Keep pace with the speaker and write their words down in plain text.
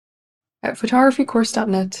At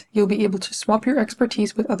photographycourse.net, you'll be able to swap your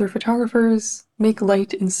expertise with other photographers, make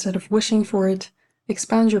light instead of wishing for it,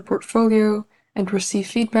 expand your portfolio, and receive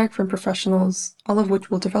feedback from professionals, all of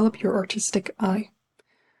which will develop your artistic eye.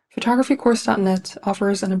 Photographycourse.net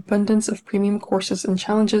offers an abundance of premium courses and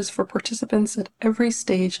challenges for participants at every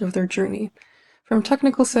stage of their journey, from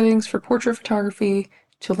technical settings for portrait photography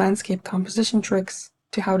to landscape composition tricks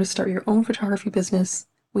to how to start your own photography business.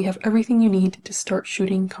 We have everything you need to start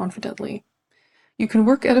shooting confidently. You can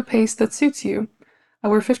work at a pace that suits you.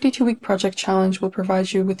 Our 52-week project challenge will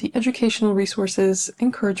provide you with the educational resources,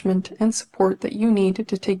 encouragement, and support that you need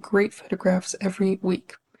to take great photographs every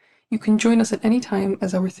week. You can join us at any time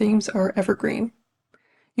as our themes are evergreen.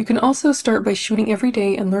 You can also start by shooting every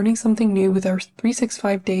day and learning something new with our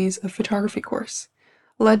 365 Days of Photography course.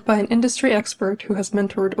 Led by an industry expert who has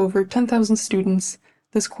mentored over 10,000 students,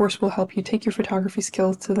 this course will help you take your photography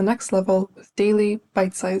skills to the next level with daily,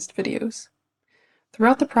 bite-sized videos.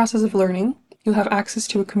 Throughout the process of learning, you'll have access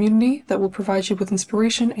to a community that will provide you with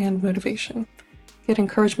inspiration and motivation. Get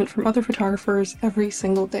encouragement from other photographers every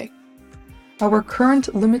single day. Our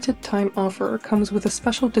current limited time offer comes with a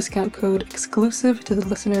special discount code exclusive to the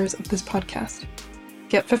listeners of this podcast.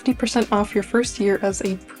 Get 50% off your first year as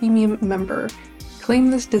a premium member.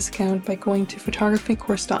 Claim this discount by going to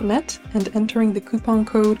photographycourse.net and entering the coupon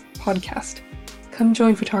code PODCAST. Come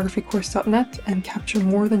join photographycourse.net and capture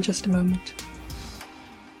more than just a moment.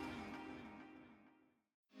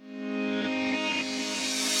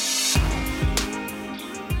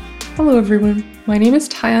 Hello everyone, my name is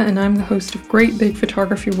Taya and I'm the host of Great Big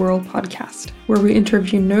Photography World podcast, where we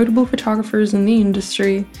interview notable photographers in the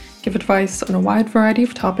industry, give advice on a wide variety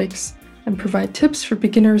of topics, and provide tips for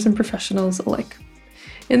beginners and professionals alike.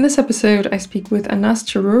 In this episode, I speak with Anas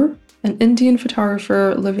Cherur, an Indian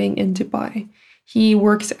photographer living in Dubai. He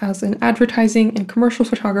works as an advertising and commercial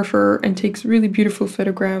photographer and takes really beautiful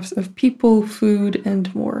photographs of people, food,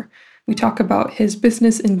 and more. We talk about his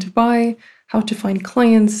business in Dubai, how to find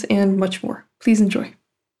clients, and much more. Please enjoy.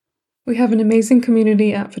 We have an amazing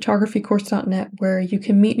community at photographycourse.net where you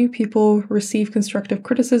can meet new people, receive constructive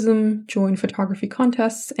criticism, join photography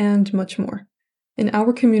contests, and much more. In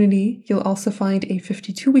our community, you'll also find a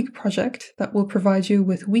 52-week project that will provide you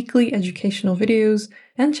with weekly educational videos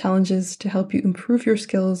and challenges to help you improve your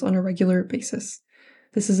skills on a regular basis.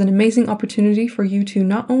 This is an amazing opportunity for you to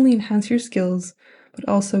not only enhance your skills, but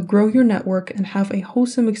also grow your network and have a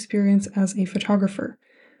wholesome experience as a photographer.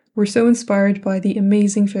 We're so inspired by the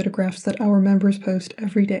amazing photographs that our members post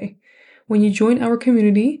every day. When you join our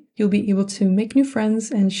community, you'll be able to make new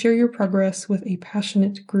friends and share your progress with a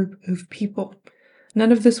passionate group of people.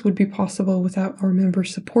 None of this would be possible without our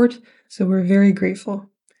members' support, so we're very grateful.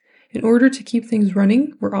 In order to keep things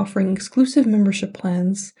running, we're offering exclusive membership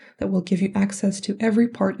plans that will give you access to every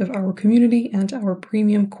part of our community and our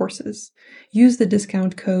premium courses. Use the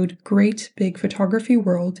discount code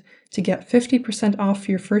GREATBIGPhotographyWorld to get 50% off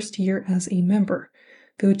your first year as a member.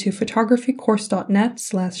 Go to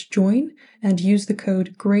photographycourse.net/join and use the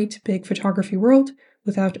code GREATBIGPhotographyWorld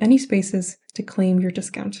without any spaces to claim your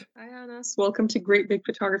discount. Hi, Anas. Welcome to Great Big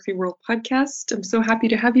Photography World podcast. I'm so happy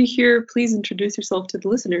to have you here. Please introduce yourself to the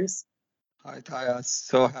listeners. Hi, Thaya.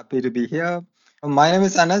 So happy to be here. My name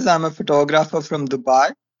is Anas. I'm a photographer from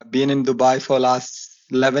Dubai. I've been in Dubai for last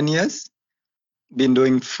 11 years. Been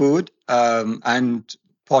doing food and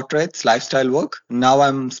portraits, lifestyle work. Now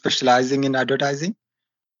I'm specializing in advertising.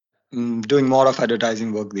 Doing more of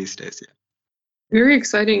advertising work these days. Yeah. Very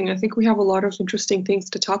exciting. I think we have a lot of interesting things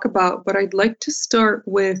to talk about, but I'd like to start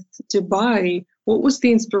with Dubai. What was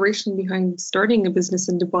the inspiration behind starting a business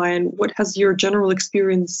in Dubai, and what has your general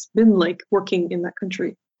experience been like working in that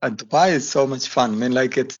country? Dubai is so much fun. I mean,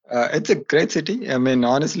 like it's a great city. I mean,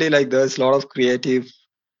 honestly, like there's a lot of creative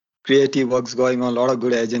works going on, a lot of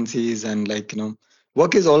good agencies, and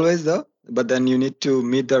work is always there. But then you need to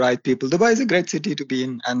meet the right people. Dubai is a great city to be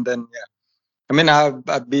in, and then yeah. I mean,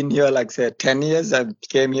 I've been here like say 10 years. I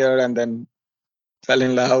came here and then fell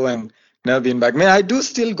in love and never been back. I mean, I do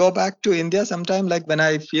still go back to India sometime. Like when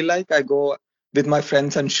I feel like I go with my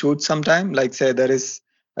friends and shoot sometime. Like say there is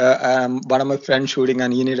one of my friends shooting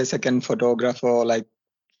and you need a second photographer or like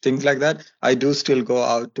things like that. I do still go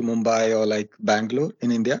out to Mumbai or like Bangalore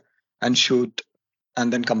in India and shoot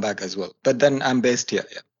and then come back as well. But then I'm based here.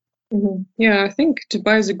 Yeah. Yeah, I think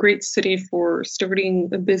Dubai is a great city for starting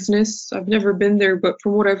a business. I've never been there, but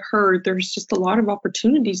from what I've heard, there's just a lot of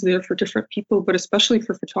opportunities there for different people, but especially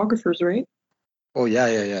for photographers, right? Oh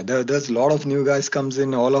yeah. There's a lot of new guys comes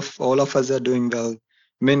in. All of us are doing well.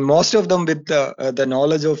 I mean, most of them with the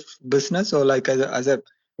knowledge of business or like as a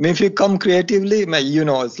mean, if you come creatively,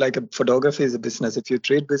 it's like photography is a business. If you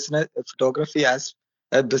treat business photography as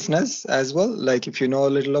a business as well, like if you know a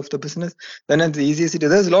little of the business, then it's easy to do.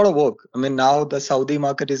 There's a lot of work. I mean, now the Saudi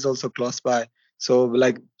market is also close by. So,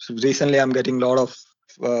 like recently, I'm getting a lot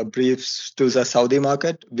of briefs to the Saudi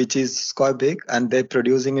market, which is quite big, and they're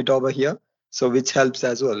producing it over here. So, which helps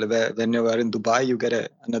as well. When you are in Dubai, you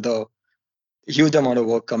get another huge amount of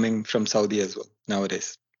work coming from Saudi as well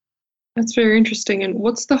nowadays. That's very interesting. And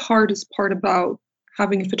what's the hardest part about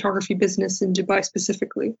having a photography business in Dubai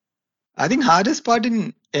specifically? I think hardest part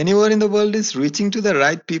in anywhere in the world is reaching to the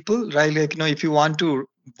right people, right? Like, if you want to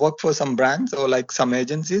work for some brands or like some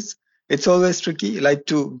agencies, it's always tricky.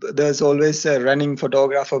 There's always a running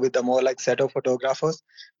photographer with a more like set of photographers.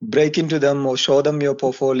 Break into them or show them your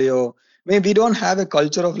portfolio. I mean, we don't have a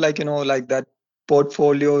culture of like that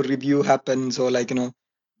portfolio review happens or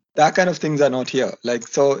that kind of things are not here. Like,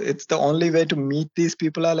 so it's the only way to meet these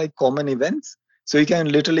people are like common events. So you can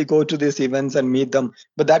literally go to these events and meet them,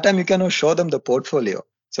 but that time you cannot show them the portfolio.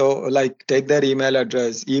 So like take their email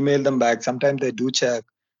address, email them back. Sometimes they do check,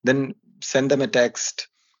 then send them a text,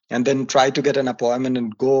 and then try to get an appointment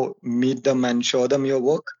and go meet them and show them your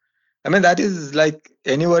work. I mean, that is like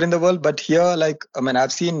anywhere in the world, but here, like, I mean,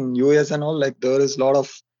 I've seen US and all, like, there is a lot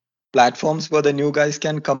of platforms where the new guys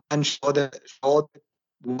can come and show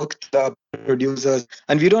work to the producers,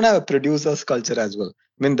 and we don't have a producers culture as well.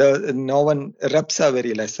 I mean, the no one reps are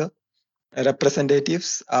very lesser.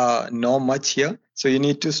 Representatives are not much here, so you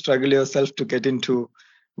need to struggle yourself to get into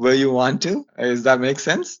where you want to. Does that make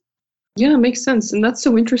sense? Yeah, it makes sense. And that's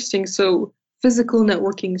so interesting. So physical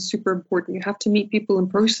networking is super important. You have to meet people in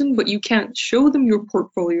person, but you can't show them your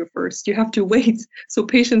portfolio first. You have to wait. So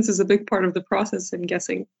patience is a big part of the process, I'm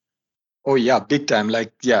guessing. Oh yeah, big time.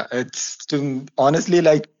 Like yeah, it's to honestly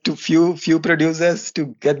like to few producers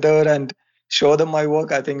to get there and show them my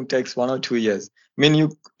work. I think it takes 1 or 2 years. I mean,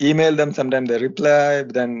 you email them, sometimes they reply,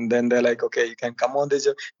 then they're like, okay, you can come on this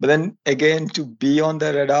job. But then again, to be on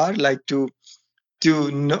the radar, like to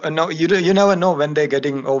know you never know when they're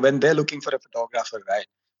getting or when they're looking for a photographer, right?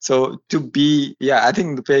 So to be yeah, I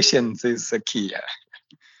think the patience is a key. Yeah.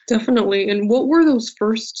 Definitely. And what were those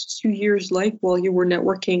first 2 years like while you were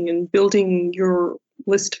networking and building your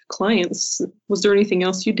list of clients? Was there anything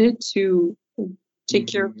else you did to take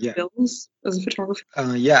care of Yeah. your bills as a photographer?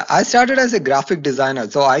 Yeah, I started as a graphic designer.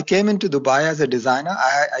 So I came into Dubai as a designer.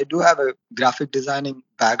 I do have a graphic designing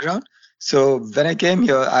background. So when I came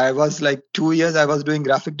here, I was like 2 years I was doing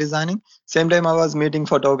graphic designing. Same time I was meeting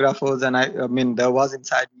photographers, and I mean there was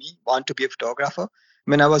inside me want to be a photographer. I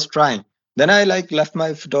mean I was trying. Then I like left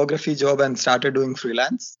my photography job and started doing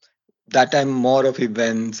freelance. That time more of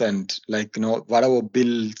events and like whatever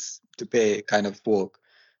bills to pay kind of work.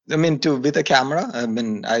 I mean, to with a camera. I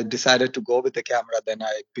mean, I decided to go with the camera. Then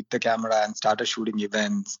I picked the camera and started shooting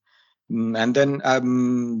events. And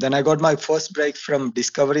then I got my first break from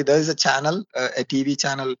Discovery. There is a channel, a TV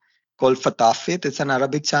channel called Fatafit. It's an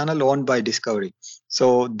Arabic channel owned by Discovery.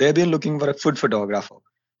 So they've been looking for a food photographer.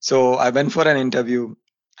 So I went for an interview,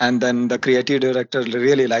 and then the creative director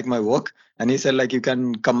really liked my work, and he said like you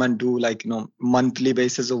can come and do like monthly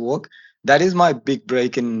basis of work. That is my big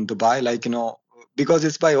break in Dubai. Like because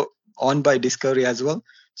it's owned by Discovery as well.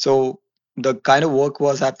 So the kind of work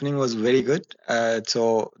was happening was very good.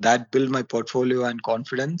 So that built my portfolio and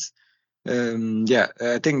confidence. Yeah,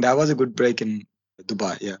 I think that was a good break in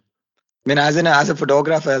Dubai. Yeah. I mean, as a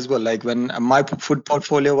photographer as well, like when my food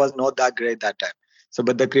portfolio was not that great that time. So,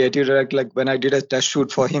 but the creative director, like when I did a test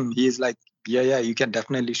shoot for him, he's like, yeah, you can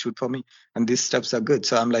definitely shoot for me, and these steps are good.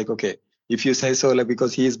 So I'm like, okay, if you say so, like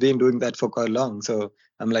because he's been doing that for quite long. So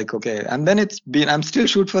I'm like, okay, and then I'm still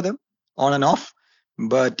shoot for them on and off,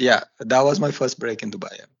 but yeah, that was my first break in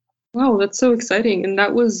Dubai. Yeah. Wow, that's so exciting. And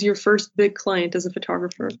that was your first big client as a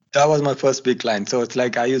photographer. That was my first big client. So it's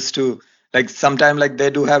like I used to like sometime like they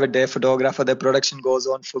do have a day photographer. Their production goes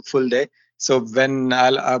on for full day. So when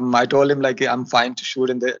I told him like I'm fine to shoot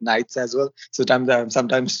in the nights as well.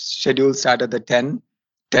 Sometimes schedule start at the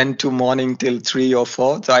 10 to morning till 3 or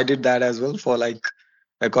 4. So I did that as well for like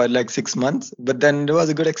I called like 6 months. But then it was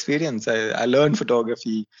a good experience. I learned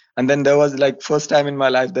photography, and then there was like first time in my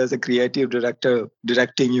life there's a creative director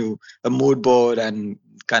directing you a mood board and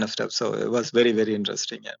kind of stuff. So it was very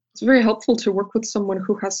interesting. Yeah. It's very helpful to work with someone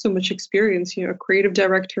who has so much experience, a creative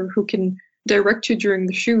director who can direct you during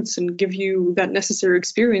the shoots and give you that necessary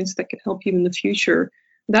experience that can help you in the future.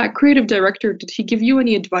 That creative director, did he give you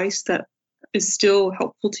any advice that is still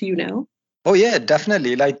helpful to you now? Oh yeah,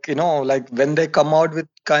 definitely. Like like when they come out with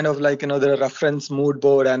kind of like the reference mood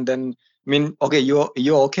board, and then mean, okay, you're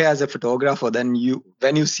okay as a photographer. Then you,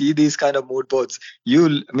 when you see these kind of mood boards,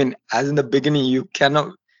 I mean, as in the beginning, you cannot.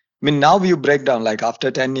 I mean, now you break down. Like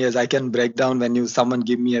after 10 years, I can break down when you someone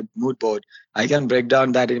give me a mood board. I can break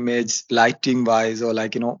down that image lighting wise, or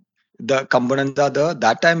like the components are there.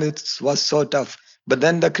 That time it was so tough. But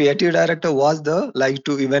then the creative director was there, like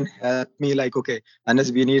to even help me. Like, okay,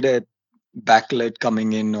 unless we need a backlight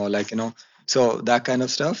coming in, or like so that kind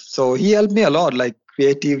of stuff. So he helped me a lot, like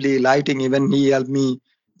creatively lighting. Even he helped me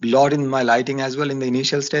a lot in my lighting as well in the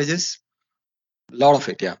initial stages. A lot of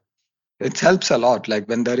it, yeah. It helps a lot, like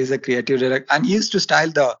when there is a creative direct, and he used to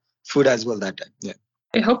style the food as well that time. Yeah.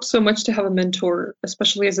 It helps so much to have a mentor,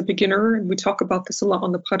 especially as a beginner. And we talk about this a lot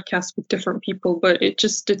on the podcast with different people, but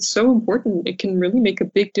it's so important. It can really make a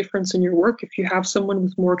big difference in your work if you have someone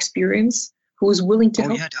with more experience who is willing to Oh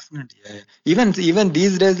help. yeah, definitely. Yeah, yeah. Even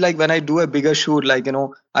these days, like when I do a bigger shoot, like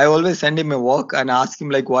I always send him a walk and ask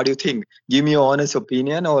him like, what do you think? Give me your honest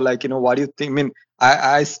opinion, or like what do you think? I mean,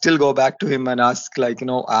 I still go back to him and ask like,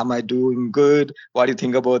 am I doing good? What do you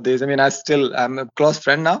think about this? I mean, I'm a close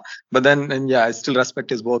friend now, but then and yeah, I still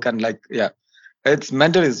respect his work, and like yeah, it's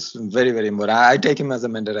mentor is very very important. I take him as a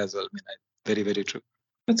mentor as well. I mean, very very true.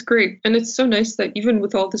 That's great. And it's so nice that even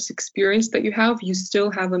with all this experience that you have, you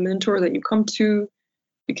still have a mentor that you come to,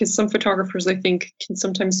 because some photographers I think can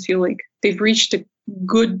sometimes feel like they've reached a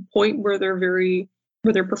good point where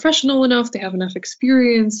they're professional enough, they have enough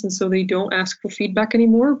experience, and so they don't ask for feedback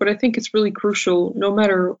anymore. But I think it's really crucial, no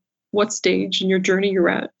matter what stage in your journey you're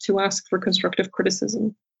at, to ask for constructive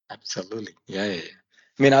criticism. Absolutely. Yeah, yeah, yeah.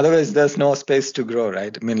 I mean, otherwise there's no space to grow,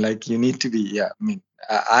 right? I mean, like you need to be, yeah. I mean,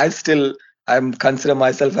 I'm consider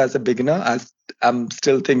myself as a beginner. I'm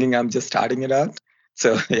still thinking I'm just starting it out.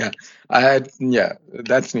 So yeah, yeah,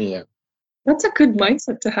 that's me. Yeah. That's a good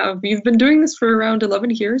mindset to have. You've been doing this for around 11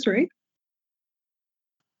 years, right?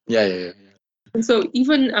 Yeah, yeah, yeah. And so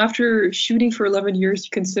even after shooting for 11 years, you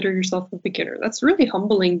consider yourself a beginner. That's really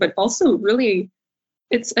humbling, but also really,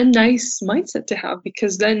 it's a nice mindset to have,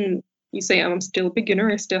 because then you say, I'm still a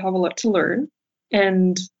beginner, I still have a lot to learn.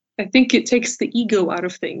 And I think it takes the ego out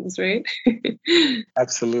of things, right?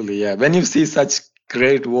 Absolutely, yeah. When you see such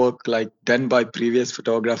great work like done by previous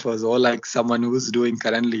photographers, or like someone who's doing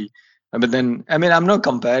currently, but then I mean I'm not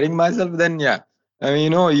comparing myself. Then yeah, I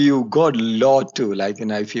mean you got a lot too. Like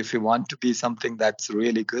if you want to be something that's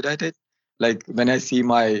really good at it, like when I see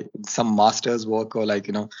my some masters work, or like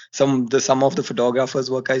some of the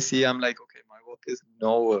photographers work I see, I'm like okay, my work is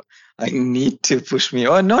no. I need to push me,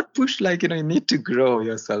 or not push, like you need to grow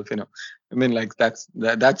yourself. I mean, like that's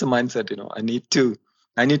a mindset. I need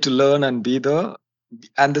to learn and be there,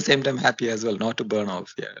 and the same time happy as well, not to burn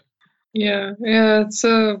off. Yeah, Yeah, yeah, it's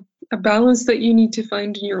a balance that you need to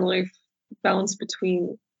find in your life, balance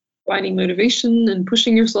between finding motivation and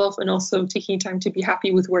pushing yourself, and also taking time to be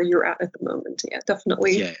happy with where you're at the moment. Yeah,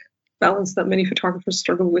 definitely yeah, balance that many photographers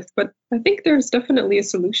struggle with, but I think there's definitely a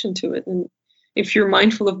solution to it. And if you're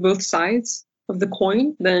mindful of both sides of the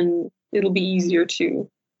coin, then it'll be easier to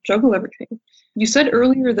juggle everything. You said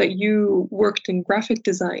earlier that you worked in graphic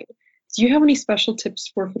design. Do you have any special tips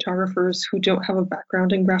for photographers who don't have a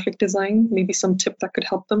background in graphic design? Maybe some tip that could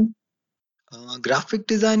help them? graphic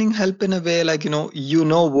designing help in a way, like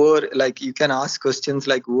where, like you can ask questions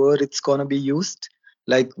like where it's gonna be used.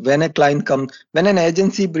 Like when an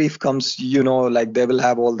agency brief comes, like they will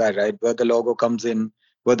have all that, right, where the logo comes in,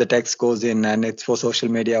 where the text goes in, and it's for social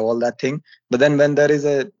media, all that thing. But then when there is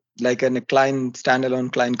a like a client,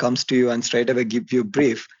 standalone client comes to you and straight away give you a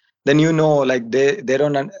brief, then like they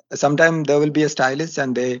don't sometimes there will be a stylist,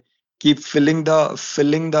 and they keep filling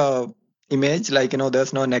the image, like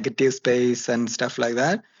there's no negative space and stuff like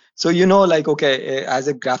that. So like okay, as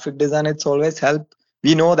a graphic designer, it's always help.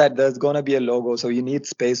 We know that there's gonna be a logo, so you need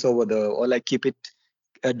space over there, or like keep it,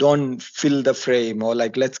 don't fill the frame, or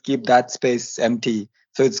like let's keep that space empty,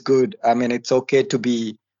 so it's good. I mean, it's okay to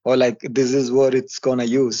be, or like this is what it's gonna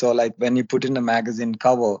use. So like when you put in a magazine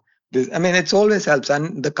cover, this, I mean, it's always helps.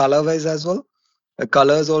 And the colorways as well, the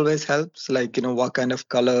colors always helps, like what kind of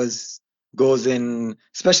colors goes in,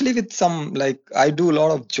 especially with some, like I do a lot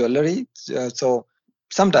of jewelry. So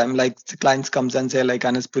sometimes like the clients comes and say like,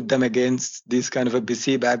 Anas, put them against this kind of a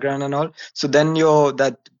busy background and all. So then your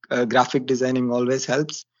that graphic designing always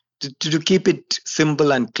helps to keep it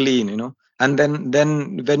simple and clean, and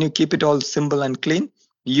then when you keep it all simple and clean,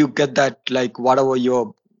 you get that, like whatever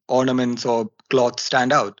your ornaments or cloth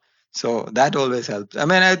stand out. So that always helps. I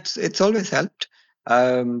mean, it's always helped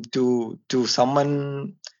to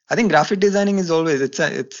someone. I think graphic designing is always,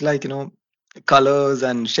 it's like colors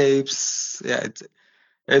and shapes. Yeah,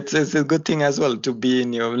 it's a good thing as well to be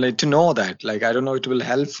in your, like, to know that, like, I don't know, it will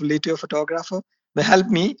helpfully to a photographer, but help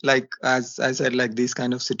me, like, as I said, like, these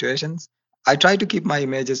kind of situations, I try to keep my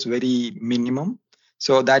images very minimum.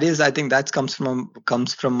 So that is, I think that comes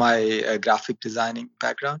from my graphic designing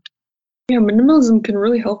background. Yeah, minimalism can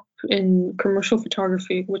really help in commercial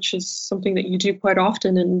photography, which is something that you do quite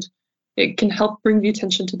often, and it can help bring the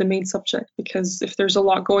attention to the main subject because if there's a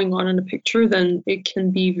lot going on in a picture, then it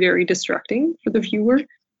can be very distracting for the viewer.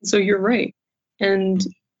 So you're right. And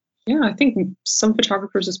yeah, I think some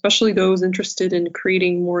photographers, especially those interested in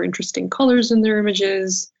creating more interesting colors in their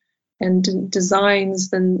images and designs,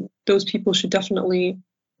 then those people should definitely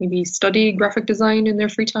maybe study graphic design in their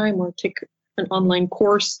free time or take an online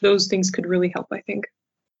course. Those things could really help, I think.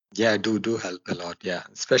 Yeah, do help a lot. Yeah,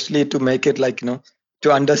 especially to make it, like,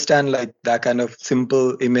 to understand, like, that kind of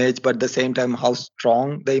simple image, but at the same time how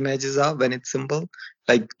strong the images are when it's simple.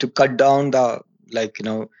 Like, to cut down the, like,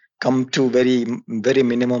 come to very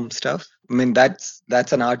minimum stuff. I mean, that's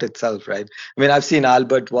an art itself, right? I mean, I've seen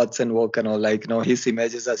Albert Watson work and all, like, his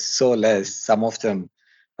images are so less, some of them,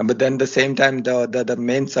 but then the same time the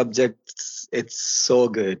main subject, it's so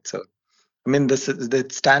good. So I mean, they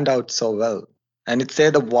stand out so well, and it say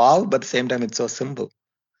the wow, but at the same time, it's so simple.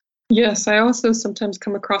 Yes, I also sometimes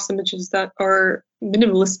come across images that are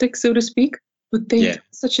minimalistic, so to speak, but they Yeah, tell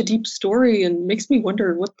such a deep story and makes me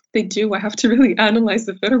wonder what they do. I have to really analyze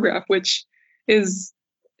the photograph, which is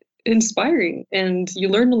inspiring and you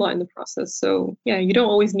learn a lot in the process. So, yeah, you don't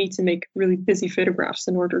always need to make really busy photographs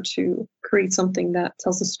in order to create something that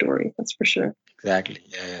tells a story. That's for sure. exactly.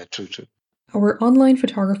 Yeah, true. Our online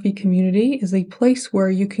photography community is a place where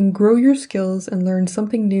you can grow your skills and learn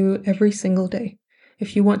something new every single day.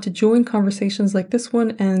 If you want to join conversations like this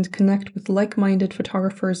one and connect with like-minded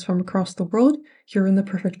photographers from across the world, you're in the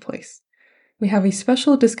perfect place. We have a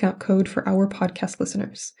special discount code for our podcast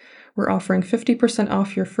listeners. We're offering 50%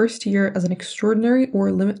 off your first year as an extraordinary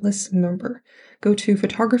or limitless member. Go to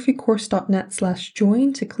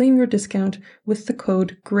photographycourse.net/join to claim your discount with the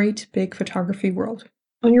code GreatBigPhotographyWorld.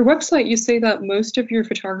 On your website, you say that most of your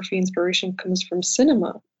photography inspiration comes from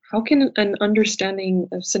cinema. How can an understanding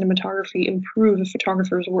of cinematography improve a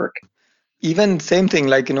photographer's work? Even same thing,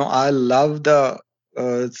 like, I love the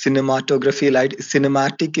cinematography, like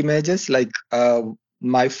cinematic images, like,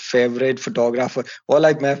 my favorite photographer, or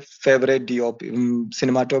like my favorite DOP,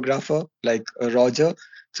 cinematographer, like, Roger.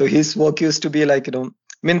 So his work used to be like, I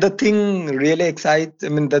mean, the thing really excites, I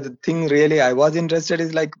mean, the thing really I was interested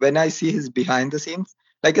is, like, when I see his behind the scenes,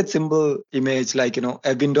 like a simple image, like,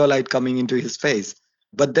 a window light coming into his face,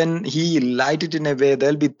 but then he light it in a way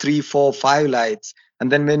there'll be three, four, five lights,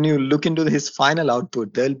 and then when you look into his final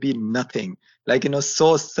output, there'll be nothing, like,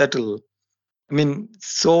 so subtle. I mean,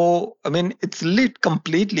 it's lit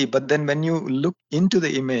completely, but then when you look into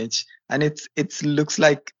the image, and it's looks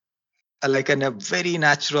like in a very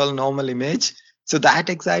natural, normal image. So that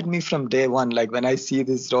excited me from day one. Like, when I see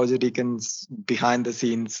this Roger Deakins behind the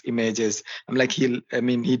scenes images, I'm like, he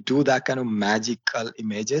do that kind of magical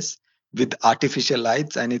images with artificial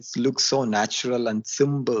lights, and it looks so natural and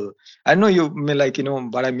simple. I know you mean, like,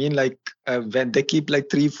 but I mean, like, when they keep like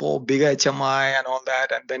three, four big HMI and all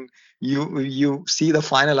that, and then you see the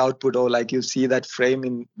final output, or like you see that frame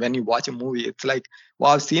in when you watch a movie. It's like, wow,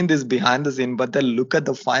 I've seen this behind the scene, but then look at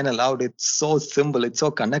the final out. It's so simple. It's so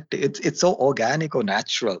connected. It's so organic or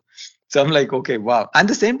natural. So I'm like, okay, wow. And at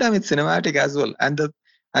the same time, it's cinematic as well. And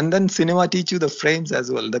then cinema teach you the frames as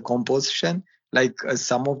well, the composition. Like,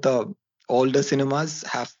 some of the older cinemas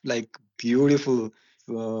have like beautiful.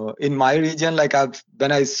 In my region, like,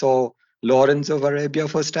 when I saw Lawrence of Arabia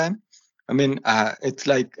first time, I mean, it's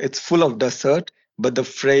like it's full of desert, but the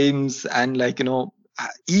frames and, like,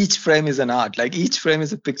 each frame is an art, like each frame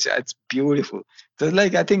is a picture. It's beautiful. So,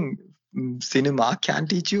 like, I think, cinema can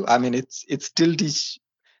teach you, I mean, it's still teach.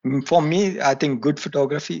 For me, I think good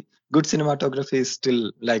cinematography is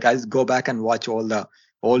still, like, I go back and watch all the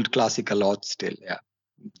old classical art still. Yeah,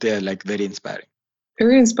 they're like very inspiring.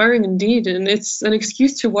 Very inspiring indeed, and it's an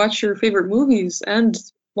excuse to watch your favorite movies. And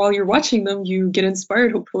while you're watching them, you get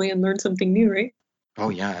inspired, hopefully, and learn something new, right? Oh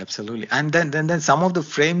yeah, absolutely. And then some of the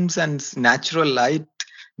frames and natural light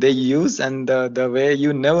they use, and the way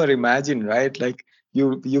you never imagine, right? Like,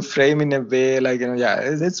 you frame in a way, like, yeah,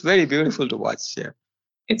 it's very beautiful to watch. Yeah.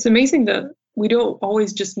 It's amazing that we don't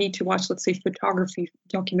always just need to watch, let's say, photography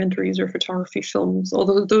documentaries or photography films,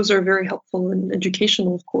 although those are very helpful and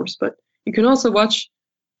educational, of course. But you can also watch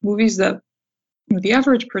movies that the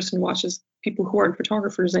average person watches, people who aren't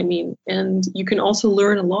photographers, I mean, and you can also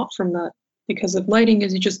learn a lot from that because of lighting,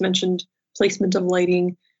 as you just mentioned, placement of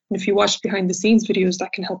lighting. And if you watch behind the scenes videos,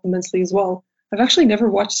 that can help immensely as well. I've actually never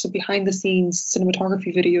watched a behind the scenes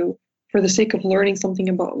cinematography video for the sake of learning something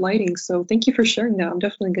about lighting. So thank you for sharing that. I'm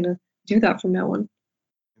definitely going to do that from now on.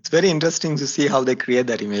 It's very interesting to see how they create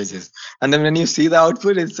that images. And then when you see the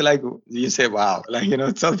output, it's like you say, wow, like,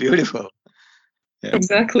 it's so beautiful. Yeah.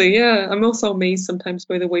 Exactly. Yeah. I'm also amazed sometimes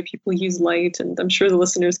by the way people use light, and I'm sure the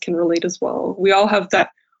listeners can relate as well. We all have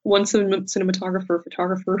that one cinematographer,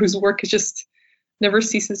 photographer whose work is just never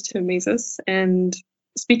ceases to amaze us. And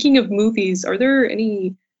speaking of movies, are there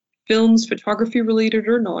any films, photography related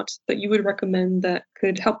or not, that you would recommend that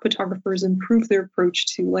could help photographers improve their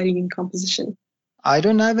approach to lighting and composition? I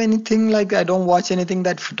don't have anything like I don't watch anything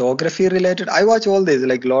that photography related. I watch all these.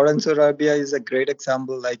 Like Lawrence Arabia is a great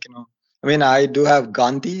example. Like, I mean, I do have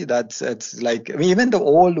Gandhi. That's it's like I mean, even the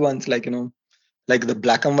old ones, like like the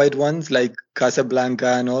black and white ones, like Casablanca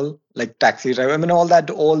and all, like Taxi Driver. I mean, all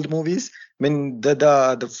that old movies. I mean,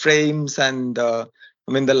 the frames and I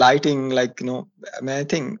mean the lighting. Like I mean, I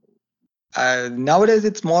think nowadays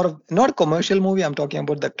it's more of not a commercial movie. I'm talking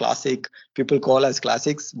about the classic people call as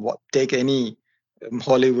classics. Take any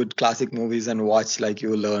Hollywood classic movies and watch, like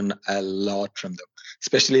you learn a lot from them,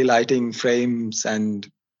 especially lighting, frames, and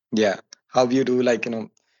yeah, how you do, like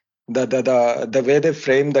the way they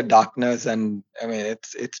frame the darkness. And I mean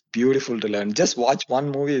it's beautiful to learn. Just watch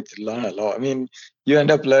one movie to learn a lot. I mean, you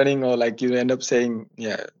end up learning, or like you end up saying,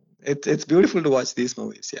 yeah, it's beautiful to watch these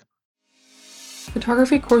movies. Yeah.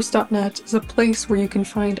 Photographycourse.net is a place where you can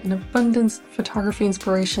find an abundance of photography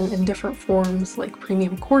inspiration in different forms like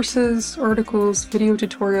premium courses, articles, video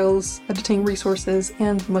tutorials, editing resources,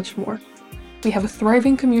 and much more. We have a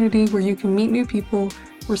thriving community where you can meet new people,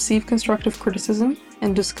 receive constructive criticism,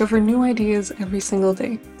 and discover new ideas every single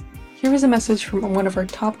day. Here is a message from one of our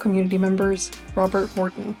top community members, Robert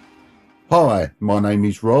Morton. Hi, my name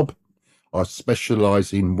is Rob. I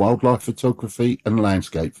specialise in wildlife photography and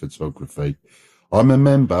landscape photography. I'm a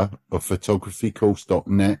member of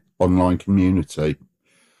photographycourse.net online community.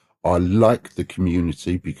 I like the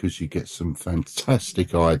community because you get some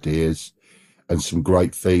fantastic ideas and some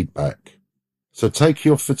great feedback. So take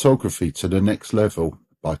your photography to the next level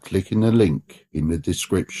by clicking the link in the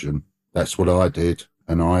description. That's what I did,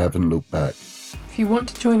 and I haven't looked back. If you want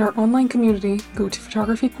to join our online community, go to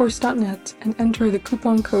photographycourse.net and enter the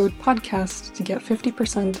coupon code PODCAST to get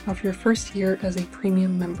 50% off your first year as a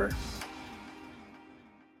premium member.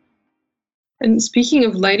 And speaking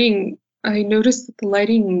of lighting, I noticed that the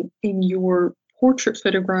lighting in your portrait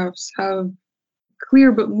photographs have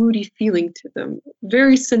clear but moody feeling to them.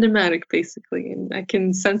 Very cinematic, basically. And I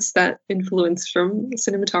can sense that influence from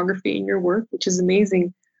cinematography in your work, which is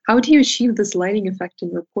amazing. How do you achieve this lighting effect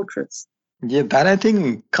in your portraits? Yeah, that I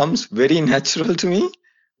think comes very natural to me.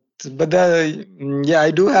 But yeah,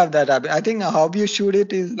 I do have that habit. I think how you shoot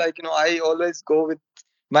it is like, I always go with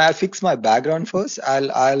I'll fix my background first.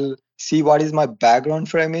 I'll see what is my background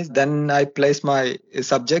frame is. Then I place my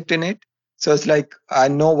subject in it. So it's like I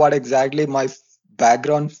know what exactly my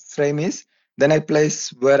background frame is. Then I place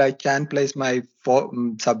where I can place my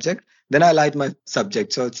subject. Then I light my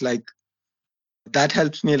subject. So it's like that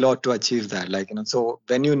helps me a lot to achieve that. Like, so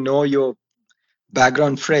when you know your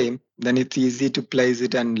background frame, then it's easy to place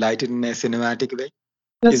it and light it in a cinematic way.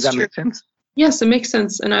 Does that true. make sense? Yes, it makes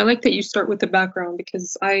sense. And I like that you start with the background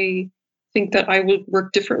because I think that I would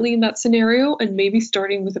work differently in that scenario. And maybe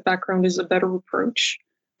starting with the background is a better approach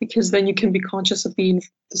because then you can be conscious of the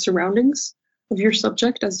surroundings of your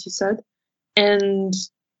subject, as you said. And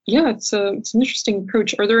yeah, it's an interesting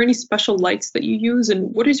approach. Are there any special lights that you use?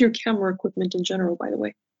 And what is your camera equipment in general, by the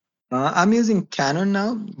way? I'm using Canon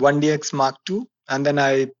now, 1DX Mark II, and then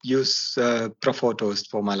I use Profotos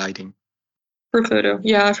for my lighting. Photo.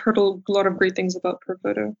 Yeah, I've heard a lot of great things about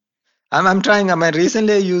Photo. I'm trying. I mean,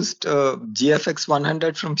 recently I used GFX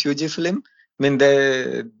 100 from Fujifilm. I mean,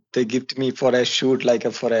 they gifted me for a shoot, like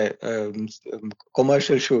for a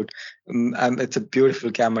commercial shoot. It's a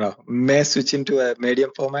beautiful camera. May switch into a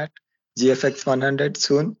medium format, GFX 100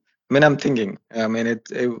 soon. I mean, I'm thinking. I mean,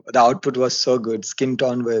 the output was so good. Skin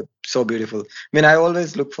tone were so beautiful. I mean, I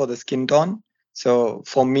always look for the skin tone. So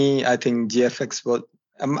for me, I think GFX was.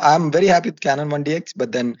 I'm very happy with Canon 1DX,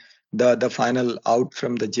 but then the final out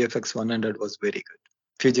from the GFX 100 was very good.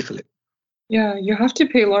 Fujifilm. Yeah, you have to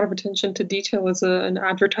pay a lot of attention to detail as an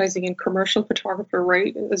advertising and commercial photographer,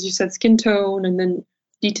 right? As you said, skin tone and then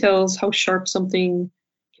details, how sharp something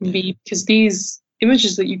can be, because these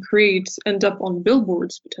images that you create end up on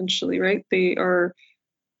billboards potentially, right? They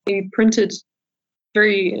printed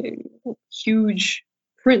very huge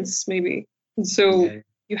prints maybe. And so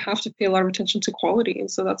you have to pay a lot of attention to quality. And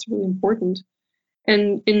so that's really important.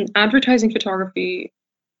 And in advertising photography,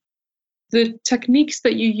 The techniques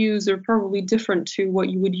that you use are probably different to what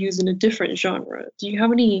you would use in a different genre. Do you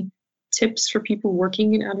have any tips for people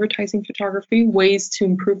working in advertising photography, ways to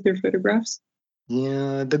improve their photographs?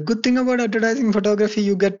 Yeah, the good thing about advertising photography,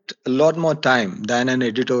 you get a lot more time than an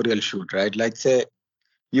editorial shoot, right? Like say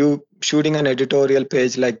you shooting an editorial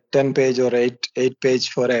page like 10 page or 8 page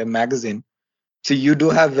for a magazine. So you do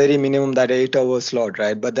have very minimum that 8 hour slot,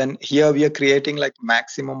 right? But then here we are creating like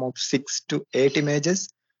maximum of 6 to 8 images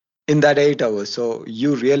in that 8 hours. So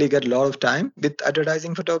you really get a lot of time with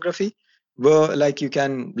advertising photography, where like you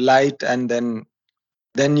can light and then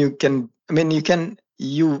you can, I mean, you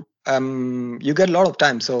get a lot of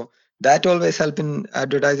time. So that always help in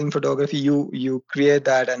advertising photography. You create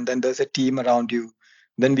that, and then there's a team around you.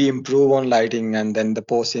 Then we improve on lighting and then the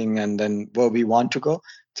posing and then where we want to go.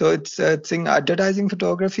 So it's in advertising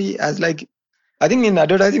photography as like, I think in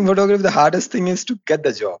advertising photography the hardest thing is to get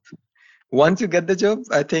the job. Once you get the job,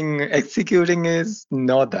 I think executing is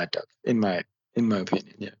not that tough in my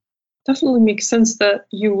opinion. Yeah. Definitely makes sense that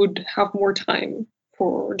you would have more time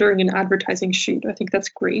for during an advertising shoot. I think that's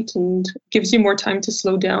great and gives you more time to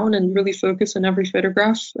slow down and really focus on every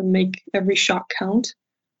photograph and make every shot count.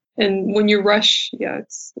 And when you rush, yeah,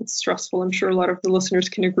 it's stressful. I'm sure a lot of the listeners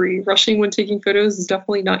can agree. Rushing when taking photos is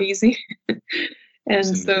definitely not easy. And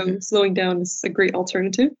Absolutely. so slowing down is a great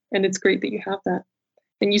alternative, and it's great that you have that.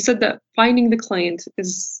 And you said that finding the client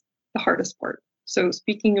is the hardest part. So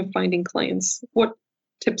speaking of finding clients, what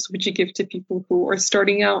tips would you give to people who are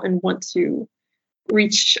starting out and want to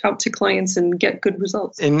reach out to clients and get good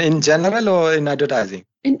results In general or in advertising?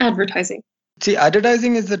 in advertising? See,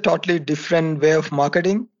 advertising is a totally different way of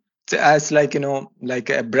marketing. So as like, like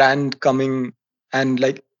a brand coming and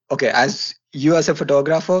like, okay, as you as a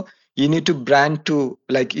photographer, you need to brand to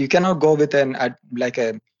like, you cannot go with an ad, like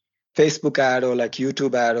a Facebook ad or like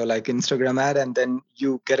YouTube ad or like Instagram ad and then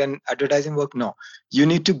you get an advertising work. No, you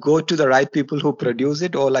need to go to the right people who produce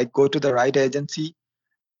it or like go to the right agency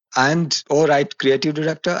and or right creative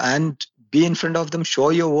director and be in front of them,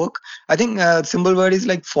 show your work. I think a simple word is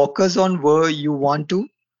like focus on where you want to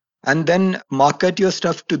and then market your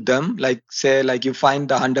stuff to them. Like say like you find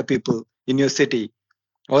 100 people in your city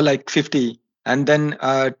or like 50 and then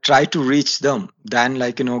try to reach them than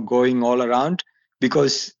like going all around,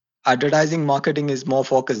 because advertising marketing is more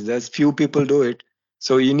focused. There's few people do it,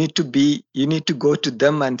 so you need to go to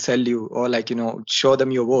them and sell you or like show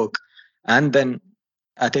them your work. And then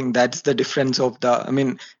I think that's the difference of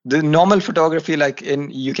the normal photography, like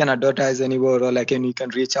in you can advertise anywhere or like and you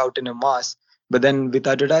can reach out in a mass, but then with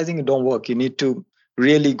advertising it don't work. You need to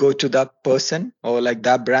really go to that person or like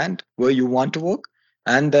that brand where you want to work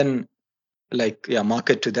and then like yeah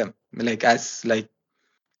market to them, like as like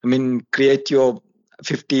create your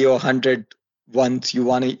 50 or 100 ones you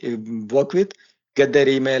want to work with, get their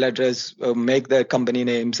email address, make their company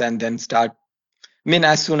names and then start,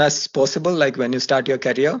 as soon as possible, like when you start your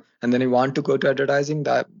career and then you want to go to advertising,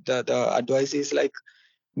 the advice is like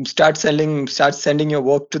start sending your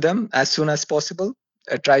work to them as soon as possible.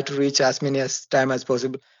 Try to reach as many as time as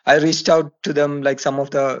possible. I reached out to them, like some of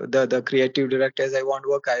the creative directors I want to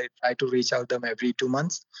work, I try to reach out them every 2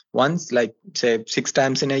 months once, like say 6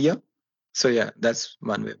 times in a year. So yeah, that's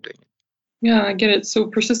one way of doing it. Yeah, I get it. So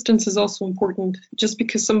persistence is also important. Just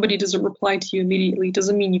because somebody doesn't reply to you immediately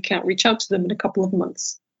doesn't mean you can't reach out to them in a couple of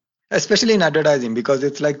months. Especially in advertising, because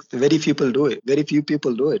it's like very few people do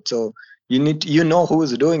it. So you know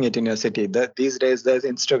who's doing it in your city. That these days there's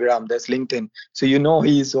Instagram, there's LinkedIn, so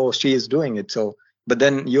he's or she is doing it. So but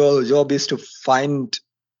then your job is to find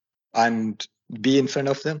and be in front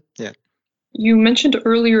of them. Yeah. You mentioned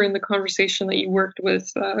earlier in the conversation that you worked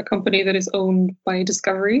with a company that is owned by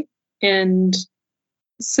Discovery. And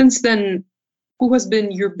since then, who has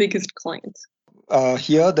been your biggest client?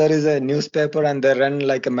 Here there is a newspaper and they run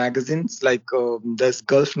like a magazines, like there's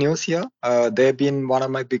Gulf News here. They've been one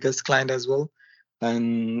of my biggest client as well.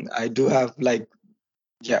 And I do have like,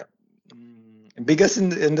 yeah, biggest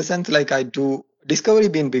in the sense like I do Discovery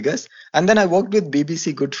being biggest, and then I worked with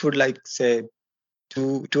BBC Good Food like say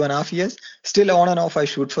 2.5 years. Still on and off I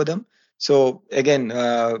shoot for them. So again,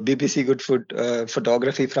 BBC Good Food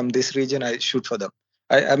photography from this region I shoot for them.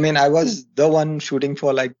 I was the one shooting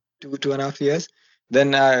for like 2.5 years.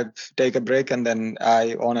 Then I take a break and then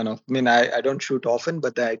I on and off. I don't shoot often,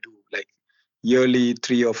 but I do like yearly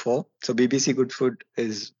 3 or 4. So BBC Good Food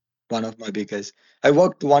is one of my biggest. I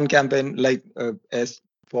worked one campaign like as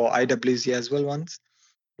for IWC as well once.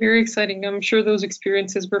 Very exciting. I'm sure those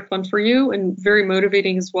experiences were fun for you and very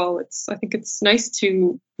motivating as well. I think it's nice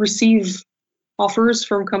to receive offers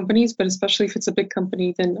from companies, but especially if it's a big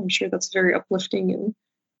company, then I'm sure that's very uplifting and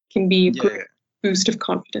can be a Yeah. great boost of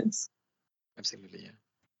confidence. Absolutely, yeah.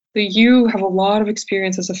 So you have a lot of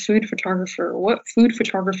experience as a food photographer. What food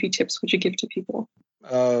photography tips would you give to people?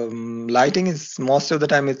 Lighting is most of the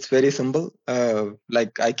time it's very simple.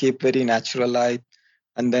 Like I keep very natural light,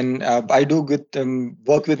 and then I do good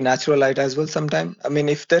work with natural light as well. Sometimes, I mean,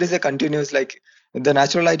 if there is a continuous like the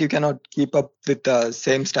natural light, you cannot keep up with the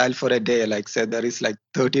same style for a day. Like say there is like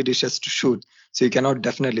 30 dishes to shoot, so you cannot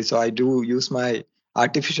definitely. So I do use my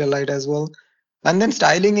artificial light as well. And then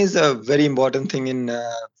styling is a very important thing in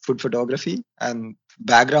food photography. And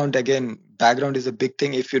background, again, background is a big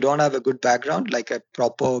thing. If you don't have a good background, like a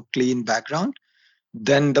proper clean background,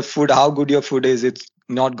 then the food, how good your food is, it's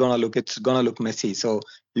not gonna look, it's gonna look messy. So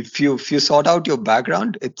if you sort out your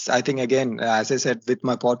background, it's, I think, again, as I said with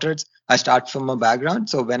my portraits, I start from a background.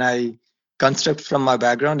 So when I construct from my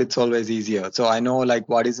background, it's always easier. So I know like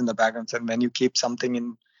what is in the background. So when you keep something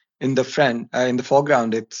in the front, in the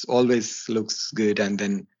foreground, it's always looks good. And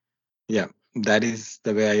then yeah, that is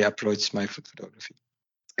the way I approach my food photography.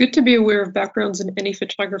 It's good to be aware of backgrounds in any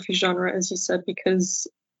photography genre, as you said, because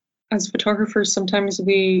as photographers, sometimes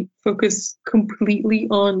we focus completely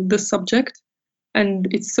on the subject, and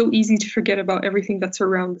it's so easy to forget about everything that's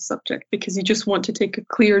around the subject because you just want to take a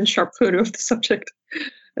clear and sharp photo of the subject.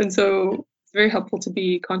 And so it's very helpful to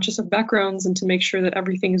be conscious of backgrounds and to make sure that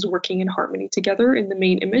everything is working in harmony together in the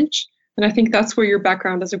main image. And I think that's where your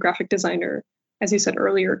background as a graphic designer, as you said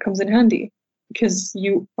earlier, comes in handy because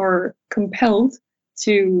you are compelled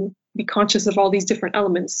to be conscious of all these different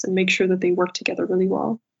elements and make sure that they work together really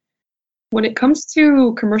well. When it comes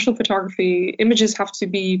to commercial photography, images have to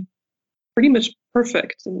be pretty much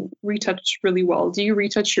perfect and retouched really well. Do you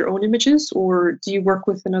retouch your own images or do you work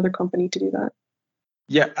with another company to do that?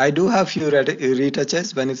 Yeah, I do have few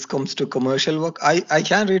retouches when it comes to commercial work. I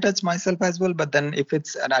can retouch myself as well, but then if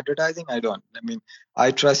it's an advertising, I don't. I mean,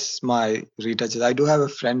 I trust my retouches. I do have a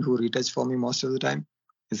friend who retouches for me most of the time.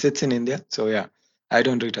 He sits in India, so yeah, I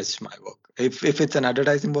don't retouch my work. If it's an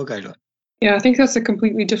advertising work, I don't. Yeah, I think that's a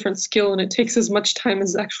completely different skill and it takes as much time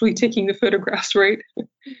as actually taking the photographs, right?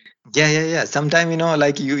 Yeah. Sometimes,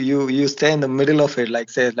 like you stay in the middle of it. Like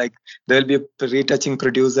say, like there'll be a retouching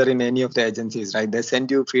producer in any of the agencies, right? They send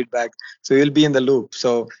you feedback, so you'll be in the loop.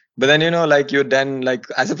 So, but then like you then like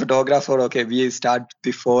as a photographer, okay, we start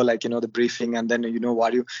before like the briefing, and then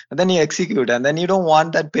what you, and then you execute, and then you don't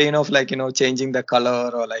want that pain of like changing the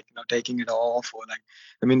color or like taking it off or like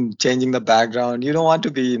I mean changing the background. You don't want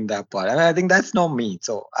to be in that part. I mean, I think that's not me.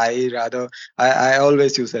 So I rather I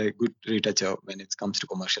always use a good retoucher when it comes to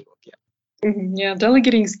commercial work. Yeah. Yeah,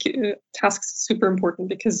 delegating tasks is super important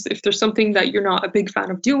because if there's something that you're not a big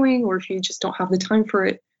fan of doing, or if you just don't have the time for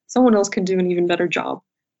it, someone else can do an even better job.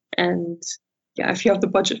 And yeah, if you have the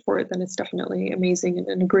budget for it, then it's definitely amazing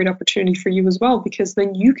and a great opportunity for you as well because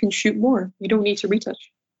then you can shoot more. You don't need to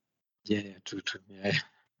retouch. Yeah, true. Yeah.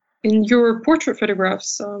 In your portrait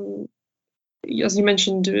photographs, as you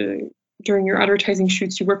mentioned during your advertising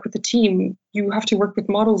shoots, you work with a team. You have to work with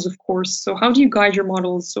models, of course. So how do you guide your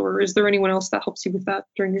models, or is there anyone else that helps you with that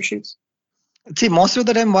during your shoots? See, most of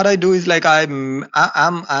the time, what I do is like I'm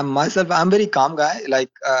myself. I'm very calm guy.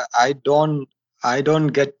 Like I don't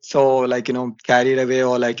get so like carried away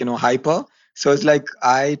or like hyper. So it's like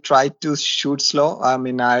I try to shoot slow. I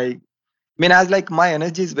mean as like my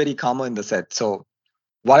energy is very calmer in the set. So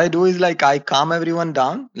what I do is like I calm everyone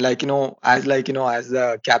down. Like as like as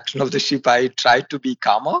the captain of the ship, I try to be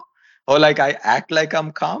calmer, or like I act like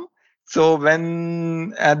I'm calm. So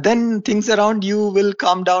when then things around you will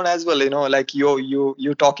calm down as well. Like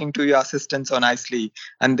you talking to your assistants so nicely,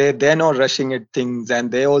 and they're not rushing at things,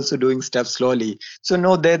 and they're also doing stuff slowly. So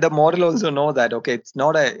no, they the model also know that okay, it's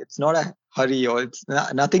not a hurry or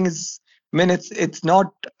nothing is. I mean it's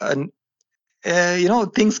not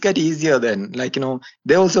things get easier then like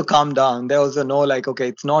they also calm down, they also know like okay,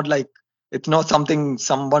 it's not something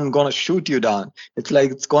someone gonna shoot you down, it's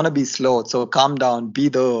like it's gonna be slow, so calm down, be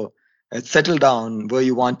the settle down where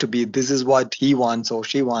you want to be, this is what he wants or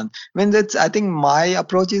she wants. I mean that's, I think my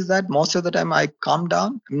approach is that most of the time I calm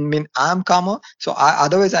down. I mean I'm calmer, so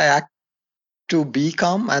otherwise I act to be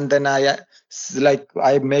calm, and then like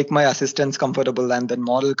I make my assistants comfortable and then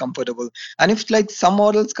model comfortable. And if like some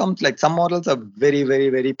models comes, like some models are very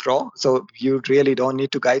very pro, so you really don't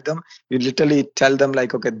need to guide them. You literally tell them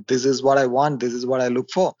like okay, this is what I want, this is what I look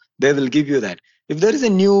for, they will give you that. If there is a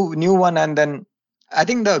new one, and then I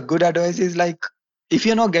think the good advice is like if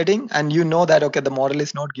you're not getting and you know that okay the model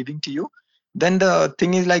is not giving to you, then the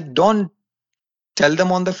thing is like don't tell them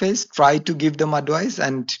on the face, try to give them advice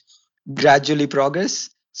and gradually progress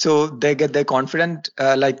so they get their confident.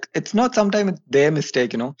 Like it's not sometimes it's their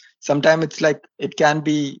mistake, sometimes it's like it can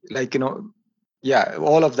be like yeah,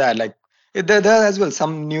 all of that, like There as well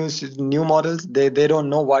some new models. They don't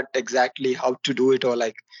know what exactly how to do it, or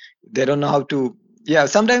like they don't know how to. Yeah,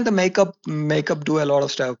 sometimes the makeup do a lot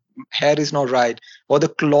of stuff. Hair is not right, or the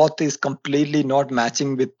cloth is completely not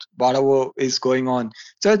matching with whatever is going on.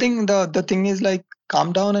 So I think the thing is like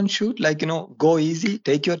calm down and shoot. Like go easy,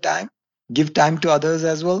 take your time, give time to others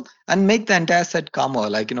as well, and make the entire set calmer.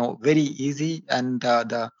 Like very easy, and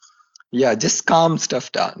the yeah, just calm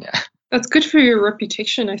stuff down. Yeah. That's good for your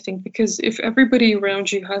reputation, I think, because if everybody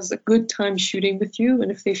around you has a good time shooting with you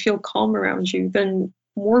and if they feel calm around you, then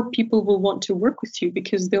more people will want to work with you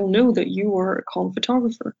because they'll know that you are a calm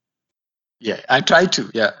photographer. Yeah, I try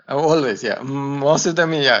to. Yeah, always. Yeah, most of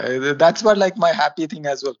them. Yeah, that's what like my happy thing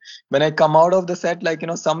as well. When I come out of the set, like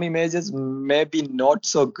some images may be not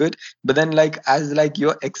so good, but then like as like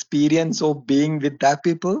your experience of being with that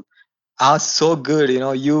people are so good.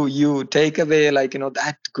 You take away like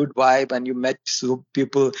that good vibe, and you met so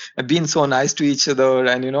people, been so nice to each other,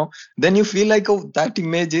 and then you feel like oh that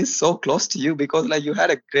image is so close to you because like you had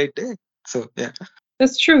a great day. So yeah.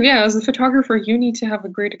 That's true. Yeah, as a photographer, you need to have a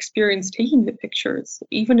great experience taking the pictures.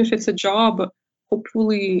 Even if it's a job,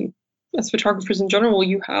 hopefully, as photographers in general,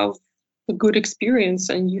 you have a good experience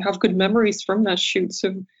and you have good memories from that shoot.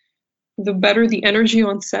 So the better the energy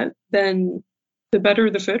on set, then the better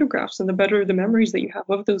the photographs and the better the memories that you have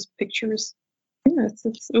of those pictures. Yeah,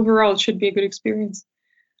 it's overall it should be a good experience.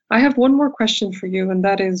 I have one more question for you, and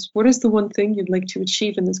that is, what is the one thing you'd like to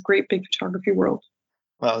achieve in this great big photography world?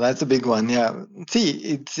 Wow, that's a big one. Yeah. See,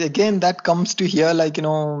 it's again that comes to here, like, I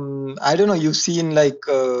don't know, you've seen like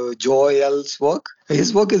Joel's work.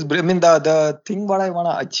 His work is, I mean, the thing what I want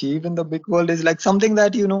to achieve in the big world is like something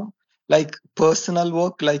that, like personal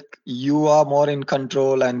work, like you are more in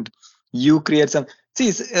control and you create some.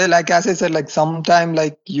 See, like as I said, like sometime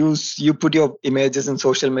like you put your images in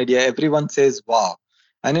social media, everyone says, wow.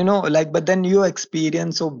 And like, but then your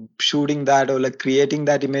experience of shooting that or like creating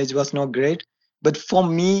that image was not great. But for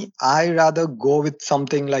me, I rather go with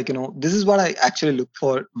something like this is what I actually look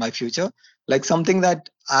for my future, like something that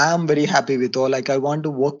I am very happy with, or like I want to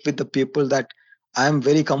work with the people that I am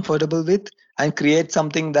very comfortable with, and create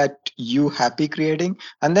something that you happy creating.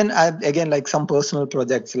 And then I again like some personal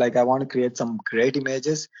projects, like I want to create some great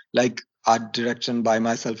images, like art direction by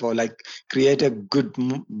myself, or like create a good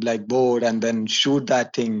like board and then shoot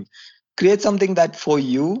that thing, create something that for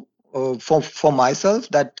you, for myself,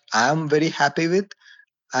 that I'm very happy with,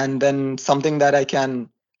 and then something that I can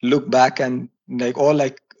look back and like, or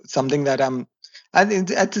like something that I think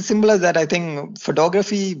it's as simple as that. I think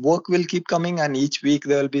photography work will keep coming, and each week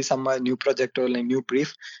there will be some new project or like new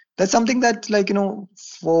brief. That's something that like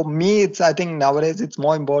for me, it's I think nowadays it's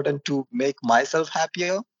more important to make myself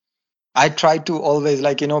happier. I try to always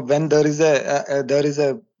like when there is there is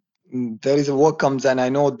a work comes, and I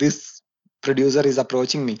know this producer is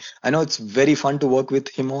approaching me. I know it's very fun to work with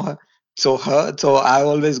him or her. So I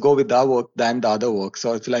always go with that work than the other work.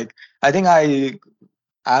 So it's like I think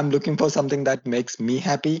I'm looking for something that makes me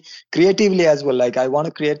happy creatively as well. Like I want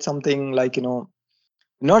to create something like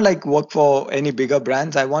not like work for any bigger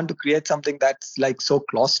brands. I want to create something that's like so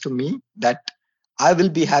close to me that I will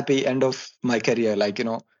be happy end of my career. Like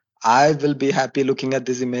I will be happy looking at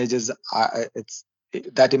these images. It's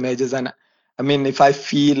that images, and I mean, if I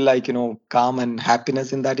feel like calm and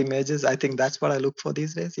happiness in that images, I think that's what I look for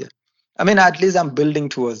these days. Yeah, I mean, at least I'm building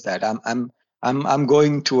towards that. I'm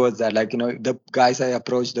going towards that. Like the guys I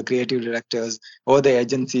approach, the creative directors or the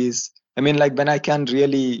agencies. I mean, like when I can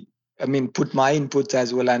really, I mean, put my inputs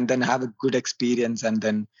as well, and then have a good experience, and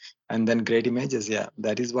then great images. Yeah,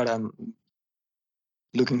 that is what I'm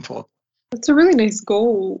looking for. That's a really nice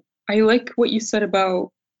goal. I like what you said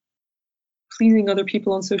about pleasing other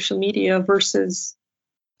people on social media versus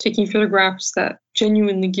taking photographs that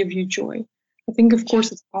genuinely give you joy. I think, of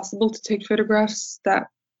course, it's possible to take photographs that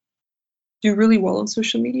do really well on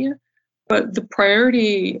social media, but the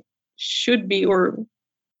priority should be, or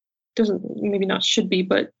doesn't, maybe not should be,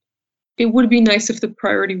 but it would be nice if the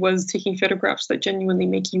priority was taking photographs that genuinely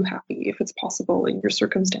make you happy, if it's possible in your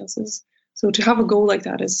circumstances. So to have a goal like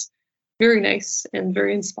that is very nice and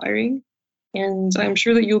very inspiring. And I'm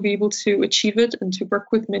sure that you'll be able to achieve it and to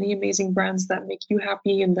work with many amazing brands that make you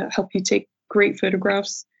happy and that help you take great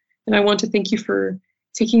photographs. And I want to thank you for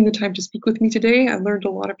taking the time to speak with me today. I learned a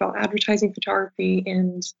lot about advertising photography,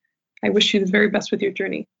 and I wish you the very best with your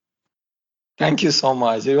journey. Thank you so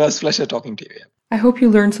much. It was a pleasure talking to you. I hope you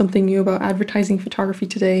learned something new about advertising photography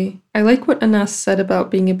today. I like what Anas said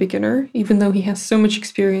about being a beginner. Even though he has so much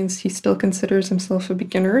experience, he still considers himself a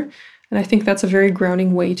beginner. And I think that's a very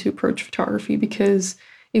grounding way to approach photography because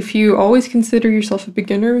If you always consider yourself a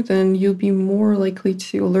beginner, then you'll be more likely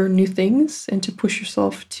to learn new things and to push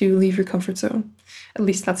yourself to leave your comfort zone. At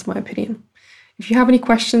least that's my opinion. If you have any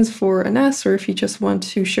questions for Ines, or if you just want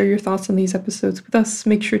to share your thoughts on these episodes with us,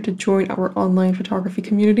 make sure to join our online photography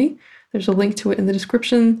community. There's a link to it in the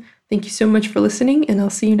description. Thank you so much for listening, and I'll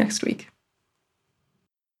see you next week.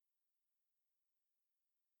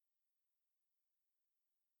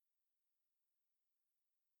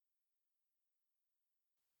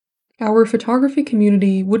 Our photography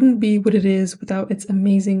community wouldn't be what it is without its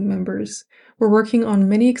amazing members. We're working on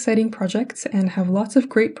many exciting projects and have lots of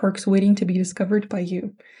great perks waiting to be discovered by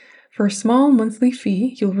you. For a small monthly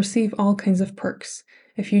fee, you'll receive all kinds of perks.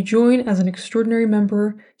 If you join as an extraordinary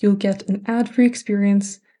member, you'll get an ad-free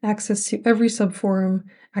experience, access to every subforum,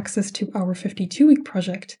 access to our 52-week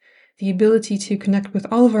project, the ability to connect with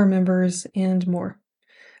all of our members, and more.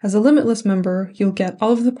 As a Limitless member, you'll get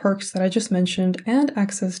all of the perks that I just mentioned and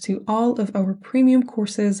access to all of our premium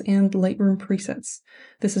courses and Lightroom presets.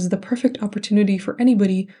 This is the perfect opportunity for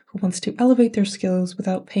anybody who wants to elevate their skills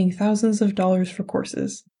without paying thousands of dollars for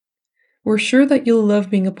courses. We're sure that you'll love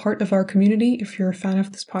being a part of our community if you're a fan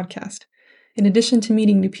of this podcast. In addition to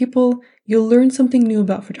meeting new people, you'll learn something new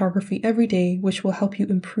about photography every day, which will help you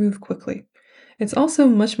improve quickly. It's also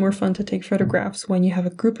much more fun to take photographs when you have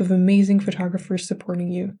a group of amazing photographers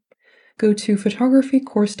supporting you. Go to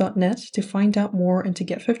photographycourse.net to find out more and to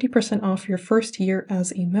get 50% off your first year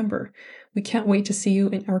as a member. We can't wait to see you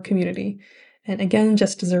in our community. And again,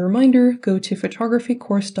 just as a reminder, go to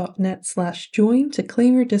photographycourse.net/join to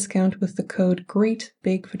claim your discount with the code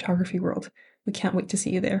GREATBIGPhotographyWorld. We can't wait to see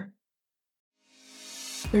you there.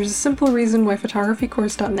 There's a simple reason why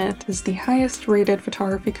photographycourse.net is the highest rated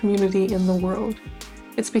photography community in the world.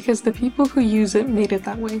 It's because the people who use it made it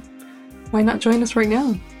that way. Why not join us right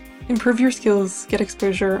now? Improve your skills, get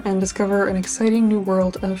exposure, and discover an exciting new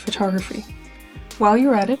world of photography. While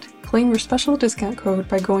you're at it, claim your special discount code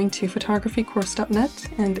by going to photographycourse.net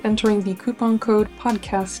and entering the coupon code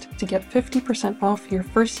PODCAST to get 50% off your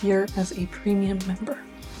first year as a premium member.